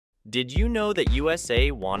Did you know that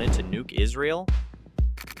USA wanted to nuke Israel?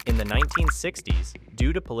 In the 1960s,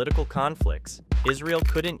 due to political conflicts, Israel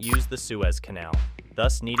couldn't use the Suez Canal,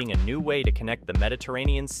 thus needing a new way to connect the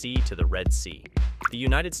Mediterranean Sea to the Red Sea. The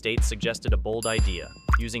United States suggested a bold idea,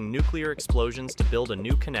 using nuclear explosions to build a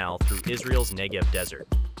new canal through Israel's Negev desert.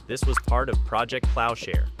 This was part of Project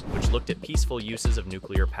Plowshare, which looked at peaceful uses of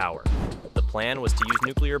nuclear power. The plan was to use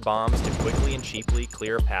nuclear bombs to quickly and cheaply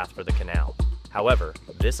clear a path for the canal. However,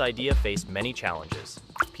 this idea faced many challenges.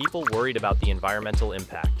 People worried about the environmental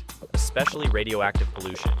impact, especially radioactive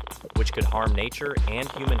pollution, which could harm nature and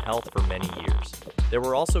human health for many years. There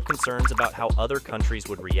were also concerns about how other countries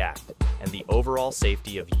would react, and the overall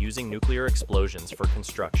safety of using nuclear explosions for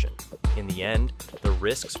construction. In the end, the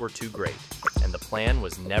risks were too great, and the plan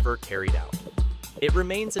was never carried out. It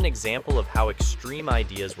remains an example of how extreme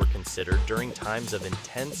ideas were considered during times of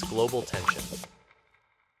intense global tension.